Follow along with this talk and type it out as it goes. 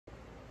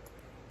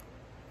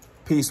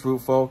Peace,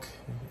 root folk.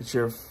 It's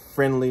your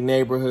friendly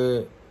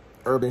neighborhood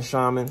urban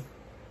shaman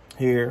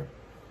here.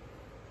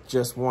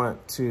 Just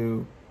want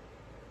to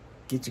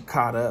get you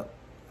caught up.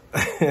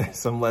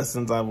 Some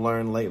lessons I've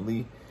learned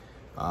lately.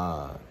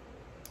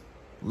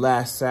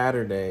 Last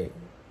Saturday,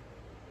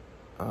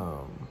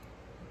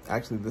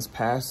 actually this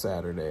past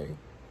Saturday,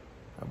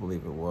 I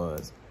believe it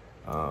was,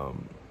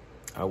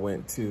 I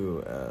went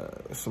to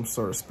some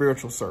sort of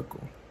spiritual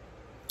circle.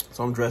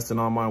 So I'm dressed in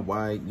all my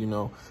white, you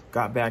know,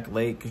 got back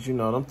late because, you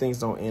know, them things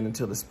don't end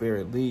until the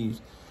spirit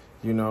leaves,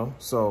 you know.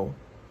 So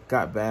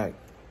got back,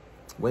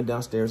 went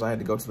downstairs. I had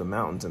to go to the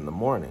mountains in the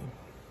morning.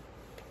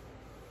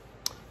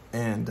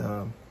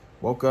 And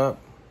woke up,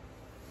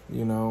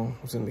 you know,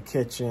 was in the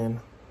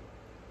kitchen.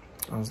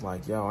 I was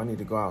like, yo, I need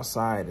to go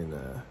outside and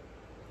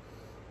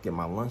get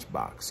my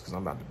lunchbox because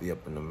I'm about to be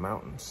up in the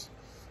mountains.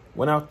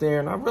 Went out there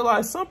and I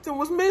realized something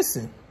was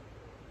missing.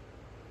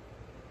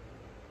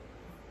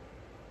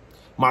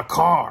 My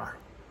car.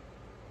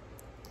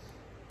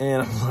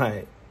 And I'm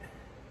like,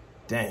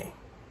 dang.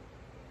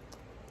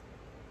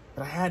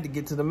 But I had to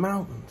get to the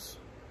mountains.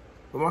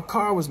 But my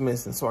car was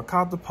missing. So I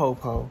called the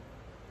Popo,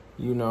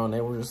 you know, and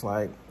they were just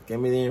like, gave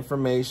me the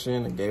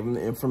information. I gave them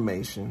the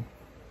information.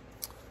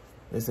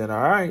 They said, all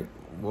right,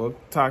 we'll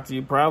talk to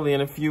you probably in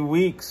a few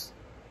weeks.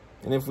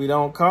 And if we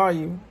don't call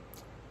you,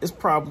 it's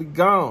probably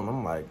gone.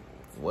 I'm like,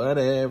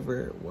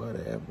 whatever.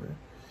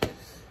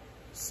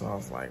 So I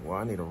was like, well,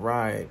 I need a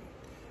ride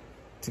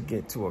to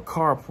get to a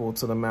carpool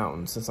to the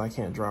mountain since I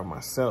can't drive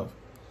myself.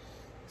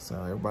 So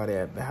everybody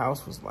at the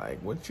house was like,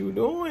 what you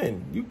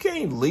doing? You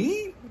can't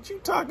leave? What you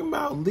talking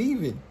about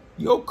leaving?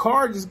 Your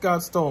car just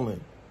got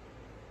stolen.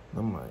 And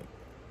I'm like,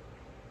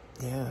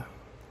 yeah.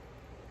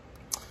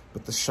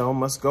 But the show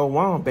must go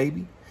on,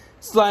 baby.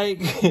 It's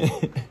like,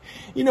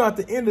 you know, at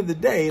the end of the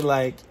day,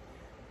 like,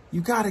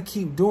 you got to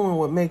keep doing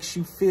what makes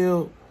you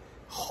feel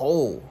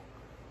whole.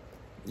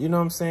 You know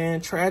what I'm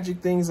saying? Tragic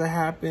things that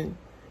happen,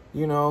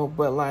 you know,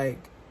 but like,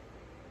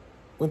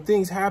 when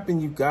things happen,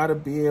 you got to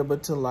be able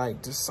to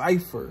like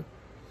decipher,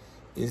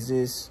 is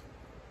this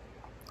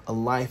a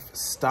life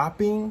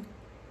stopping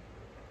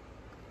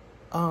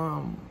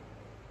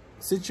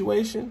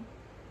situation?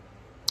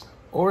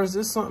 Or is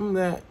this something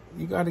that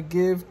you got to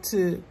give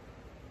to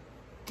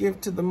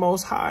the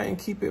Most High and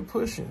keep it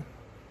pushing,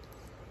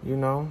 you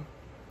know?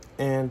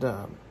 And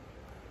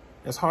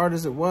as hard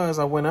as it was,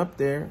 I went up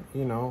there,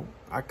 you know,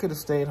 I could have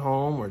stayed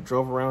home or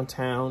drove around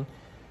town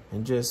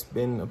and just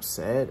been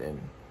upset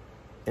and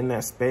in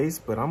that space.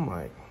 But I'm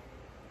like,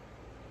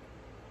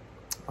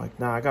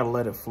 nah, I got to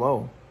let it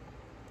flow.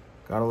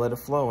 Got to let it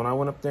flow. And I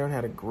went up there and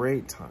had a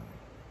great time,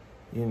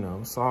 you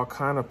know, saw all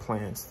kind of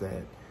plants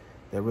that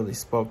really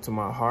spoke to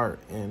my heart.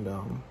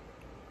 And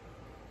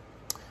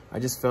I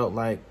just felt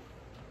like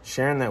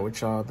sharing that with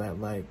y'all, that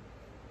like,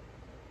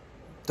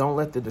 don't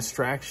let the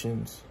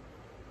distractions,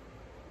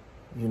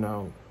 you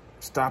know,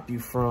 stop you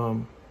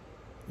from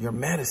your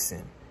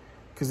medicine.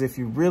 Because if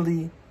you're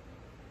really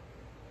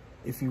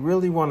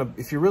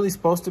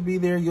supposed to be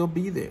there, you'll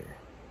be there,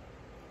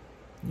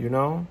 you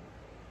know?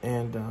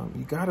 And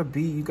you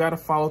gotta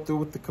follow through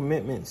with the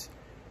commitments.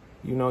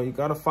 You know, you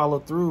gotta follow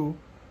through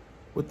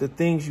with the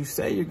things you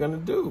say you're gonna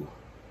do.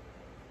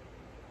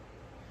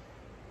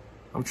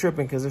 I'm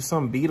tripping because there's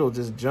some beetle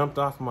just jumped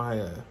off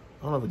my, I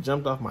don't know if it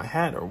jumped off my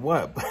hat or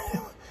what, but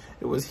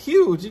it was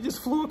huge. It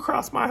just flew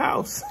across my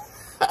house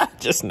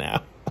just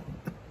now.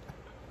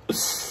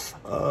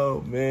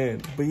 Oh,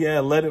 man. But yeah,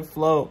 let it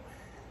flow.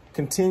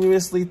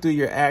 Continuously through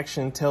your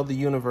action, tell the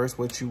universe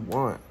what you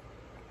want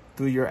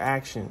through your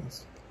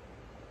actions.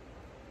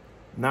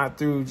 Not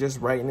through just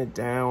writing it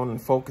down and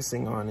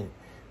focusing on it,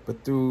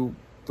 but through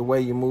the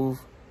way you move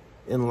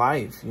in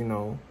life, you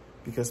know,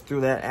 because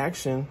through that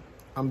action,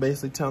 I'm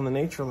basically telling the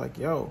nature like,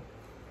 yo,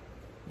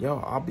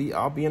 I'll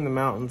be in the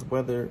mountains,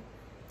 whether,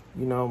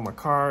 you know, my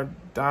car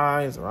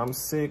dies or I'm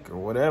sick or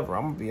whatever,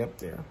 I'm gonna be up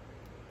there.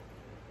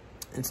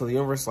 And so the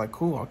universe is like,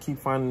 cool, I'll keep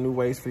finding new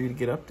ways for you to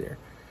get up there.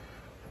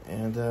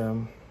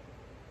 And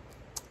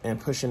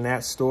pushing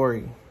that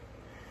story.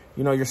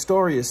 You know, your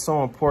story is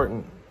so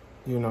important,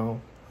 you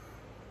know.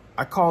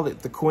 I call it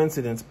the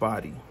coincidence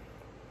body.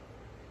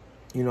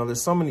 You know,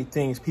 there's so many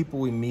things, people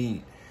we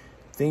meet,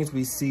 things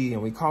we see,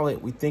 and we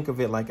think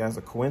of it like as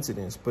a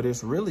coincidence, but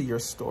it's really your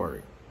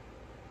story.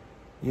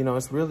 You know,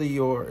 it's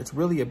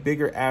really a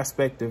bigger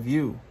aspect of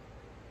you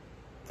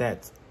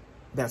that's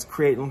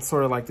creating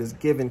sort of like this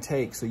give and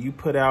take. So you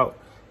put out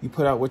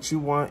what you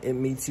want, it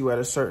meets you at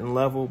a certain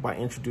level by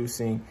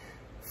introducing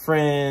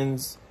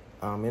friends,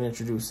 it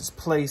introduces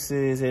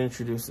places, it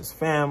introduces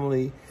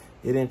family,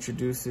 it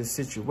introduces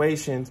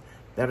situations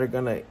that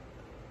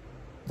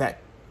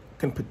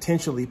can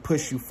potentially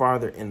push you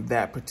farther in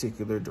that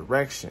particular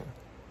direction.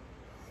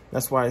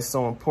 That's why it's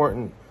so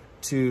important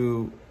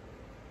to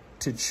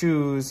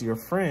choose your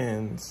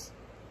friends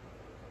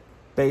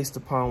based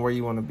upon where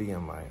you want to be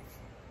in life.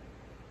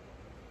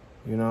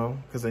 You know,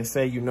 because they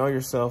say you know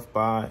yourself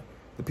by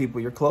the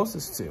people you're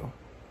closest to.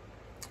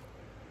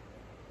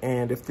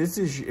 And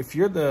if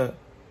you're the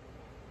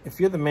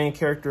main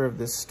character of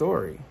this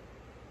story,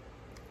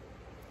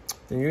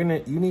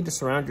 then you need to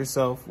surround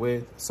yourself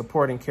with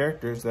supporting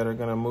characters that are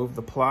going to move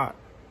the plot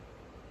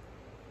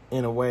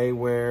in a way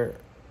where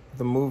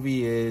the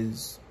movie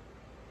is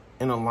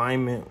in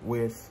alignment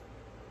with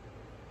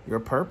your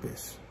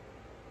purpose,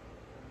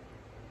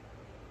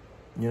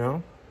 you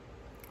know?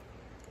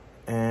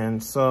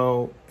 And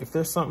so if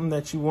there's something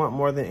that you want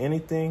more than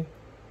anything,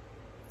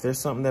 if there's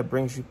something that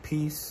brings you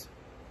peace,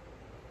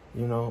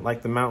 you know,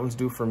 like the mountains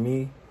do for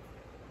me,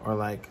 or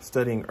like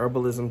studying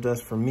herbalism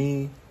does for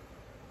me,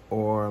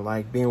 or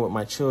like being with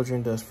my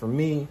children does for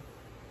me,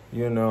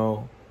 you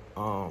know,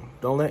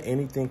 don't let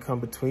anything come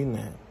between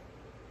that.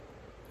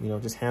 You know,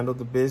 just handle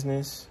the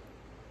business,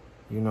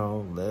 you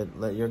know,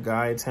 let your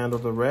guides handle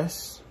the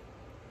rest,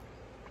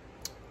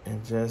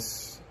 and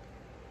just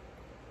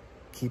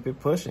keep it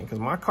pushing. Because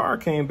my car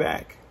came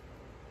back.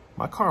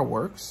 My car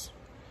works.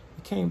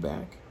 It came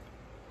back.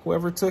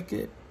 Whoever took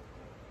it,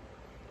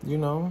 you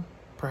know,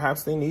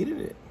 perhaps they needed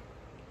it,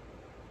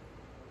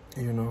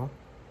 you know.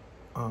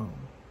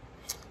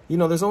 You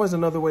know, there's always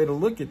another way to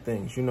look at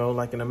things, you know,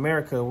 like in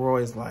America, we're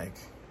always like,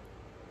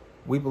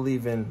 we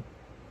believe in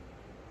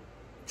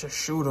just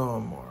shoot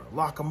them or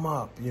lock them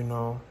up, you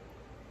know.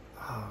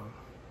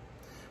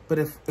 But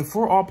if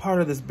we're all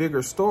part of this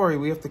bigger story,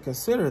 we have to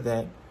consider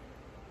that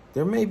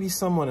there may be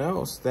someone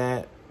else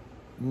that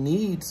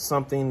needs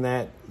something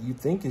that you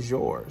think is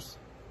yours.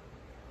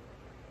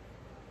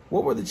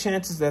 What were the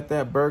chances that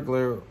that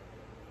burglar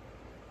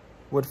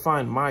would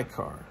find my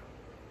car?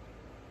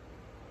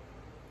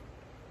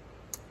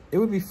 It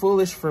would be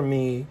foolish for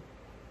me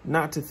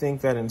not to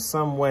think that in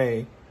some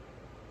way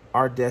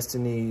our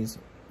destinies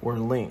were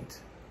linked,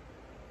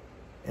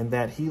 and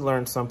that he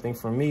learned something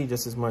from me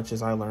just as much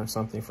as I learned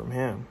something from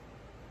him.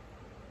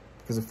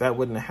 Because if that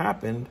wouldn't have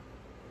happened,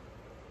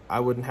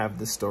 I wouldn't have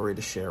this story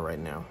to share right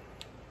now.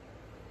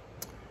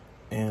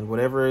 And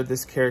whatever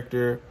this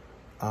character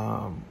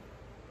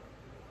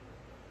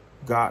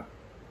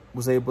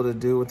was able to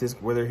do with this,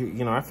 whether he,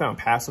 you know, I found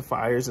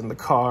pacifiers in the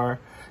car,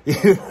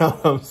 you know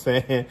what I'm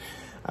saying?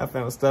 I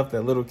found stuff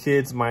that little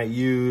kids might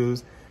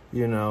use,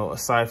 you know,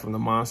 aside from the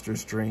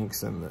Monsters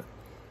drinks and the,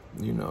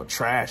 you know,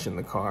 trash in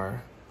the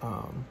car.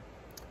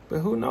 But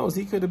who knows?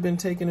 He could have been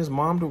taking his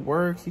mom to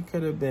work. He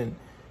could have been,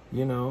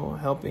 you know,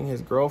 helping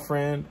his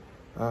girlfriend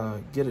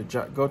get a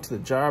job, go to the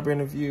job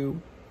interview,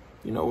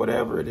 you know,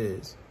 whatever it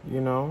is,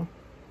 you know.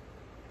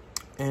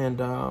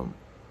 And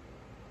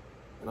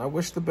I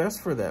wish the best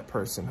for that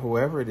person,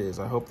 whoever it is.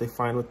 I hope they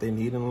find what they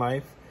need in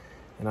life.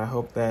 And I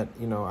hope that,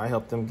 you know, I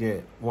help them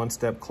get one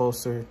step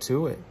closer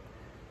to it,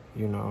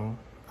 you know.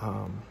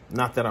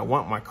 Not that I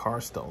want my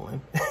car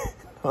stolen.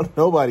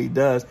 Nobody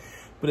does.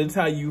 But it's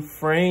how you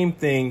frame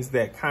things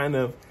that kind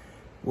of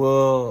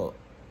will,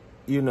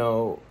 you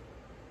know,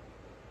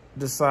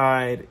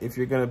 decide if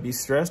you're going to be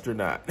stressed or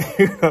not.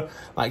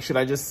 Like, should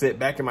I just sit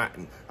back in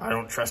I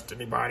don't trust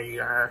anybody.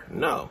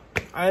 No,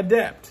 I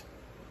adapt.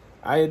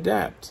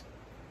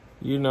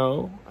 You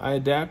know, I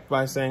adapt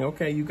by saying,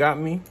 okay, you got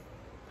me.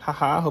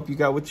 Haha, I hope you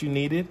got what you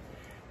needed.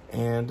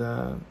 And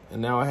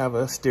now I have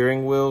a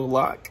steering wheel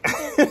lock.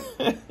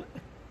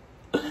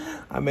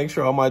 I make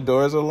sure all my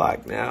doors are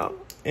locked now.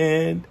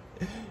 And,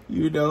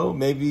 you know,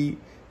 maybe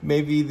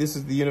this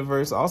is the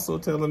universe also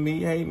telling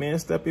me, hey, man,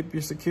 step up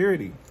your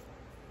security.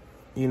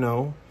 You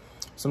know,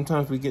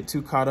 sometimes we get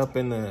too caught up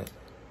in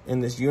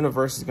this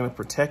universe is going to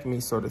protect me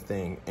sort of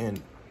thing.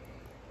 And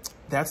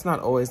that's not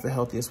always the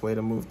healthiest way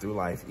to move through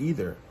life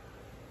either,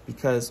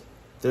 because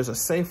there's a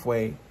safe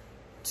way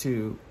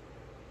to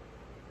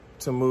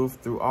move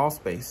through all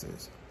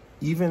spaces.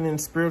 Even in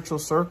spiritual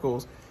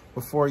circles,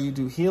 before you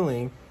do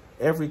healing,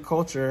 every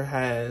culture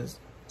has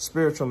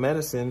spiritual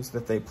medicines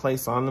that they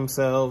place on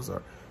themselves,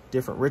 or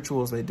different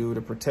rituals they do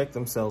to protect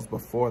themselves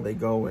before they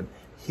go and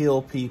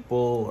heal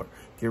people or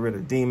get rid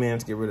of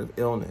demons, get rid of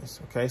illness.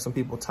 Okay, some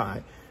people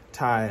tie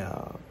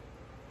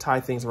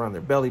things around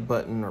their belly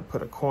button, or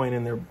put a coin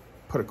on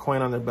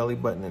their belly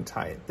button and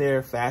tie it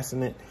there,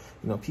 fasten it.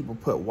 You know, people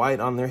put white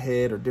on their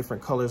head or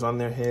different colors on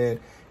their head.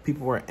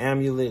 People wear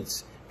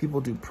amulets. People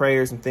do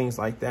prayers and things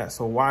like that.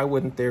 So why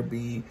wouldn't there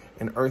be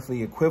an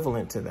earthly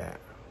equivalent to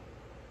that?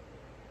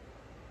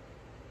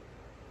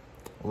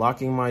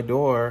 Locking my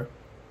door,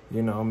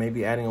 you know,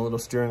 maybe adding a little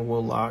steering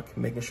wheel lock,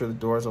 making sure the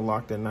doors are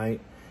locked at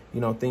night, you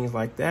know, things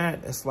like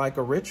that. It's like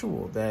a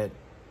ritual that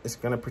is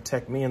going to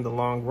protect me in the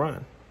long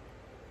run.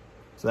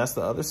 So that's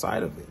the other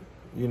side of it.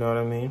 You know what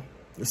I mean?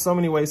 There's so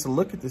many ways to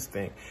look at this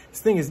thing. This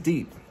thing is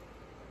deep,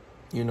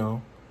 you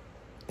know,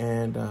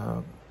 and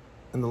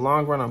in the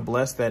long run, I'm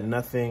blessed that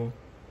nothing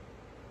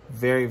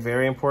very,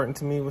 very important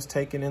to me was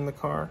taken in the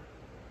car.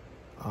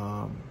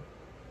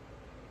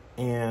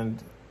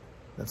 And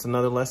that's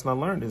another lesson I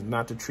learned, is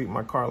not to treat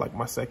my car like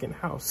my second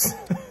house.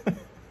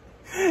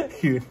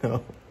 You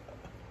know,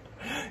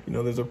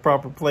 there's a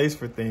proper place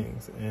for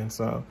things. And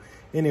so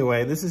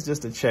anyway, this is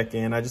just a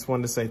check-in. I just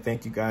wanted to say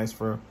thank you guys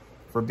for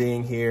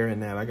being here,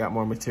 and that I got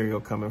more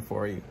material coming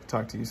for you.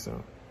 Talk to you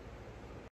soon.